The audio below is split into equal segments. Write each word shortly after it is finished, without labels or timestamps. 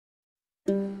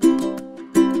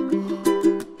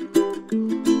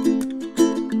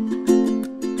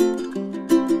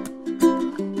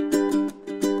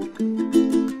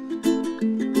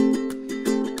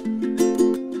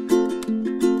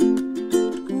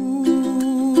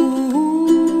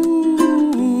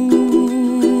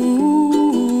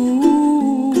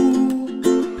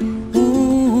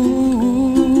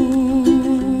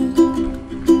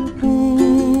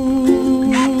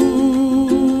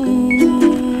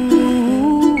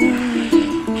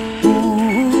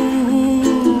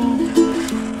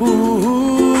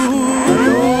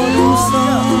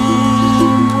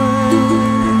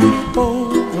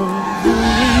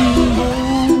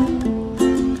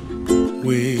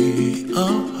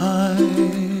up high,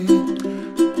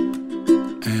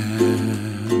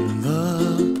 and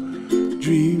the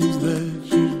dreams that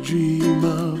you dream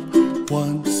of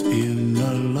once in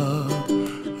a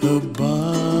lullaby.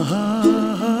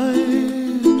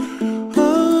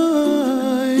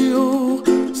 Oh,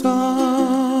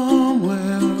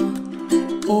 somewhere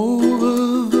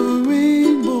over the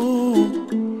rainbow,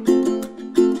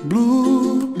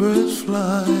 bluebirds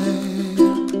fly.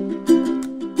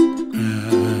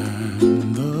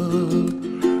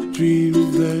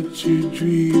 Dreams that you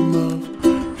dream of,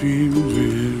 dreams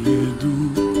really do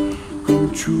come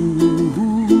true.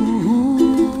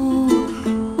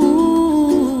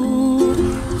 Ooh,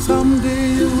 someday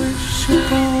you wish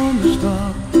upon a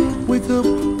star, wake up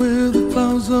where the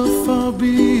clouds are far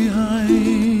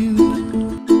behind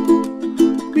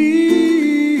me,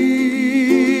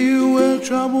 where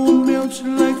trouble melts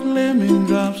like lemon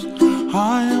drops,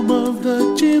 high above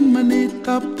the chimney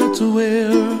top. That's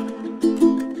where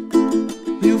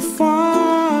you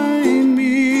find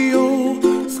me,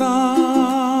 oh,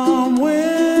 somewhere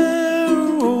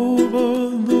over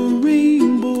the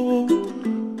rainbow,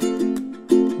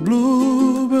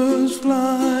 bluebirds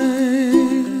fly,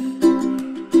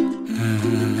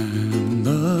 and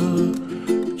the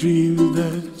dreams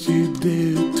that you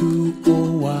dare to,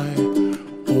 oh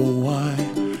why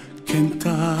can't I?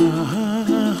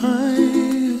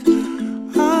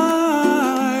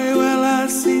 Well, I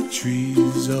see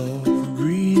trees of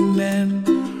green and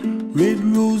red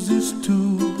roses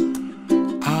too.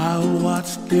 I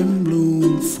watch them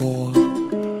bloom for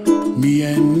me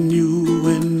and you,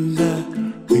 and I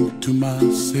think to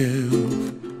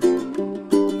myself,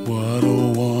 what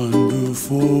a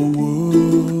wonderful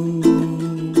world.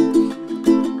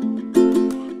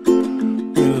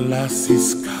 Well, I see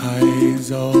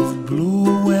skies of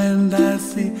blue and I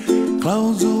see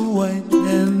clouds of white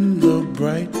and the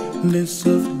brightness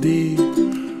of day.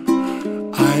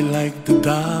 I like the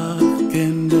dark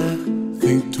and I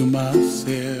think to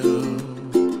myself,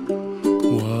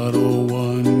 what a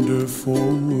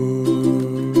wonderful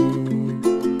world.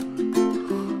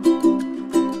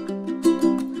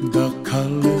 The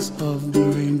colors of the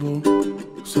rainbow,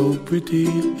 so pretty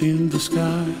in the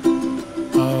sky,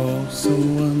 are also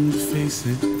on the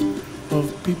faces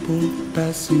of people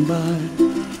passing by.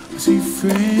 I see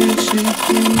friends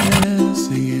shaking and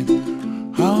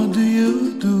singing, how do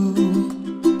you do?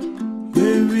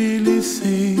 They really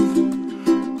say,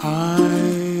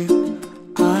 I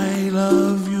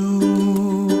love you.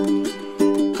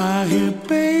 I hear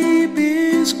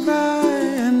babies cry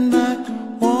and I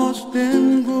watch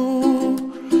them grow.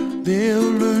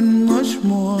 They'll learn much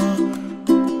more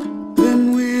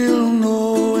than we'll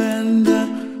know, and I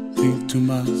think to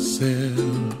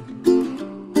myself,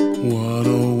 what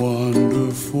a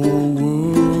wonderful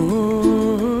world.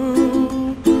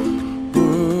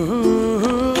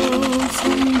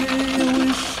 Someday I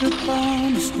wish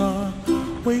upon a star,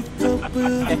 wake up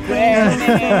with a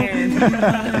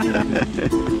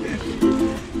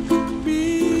be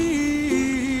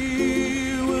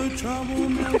where trouble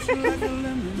melts like a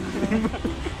lemon.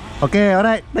 Okay,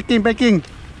 alright, packing.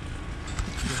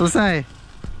 Selesai.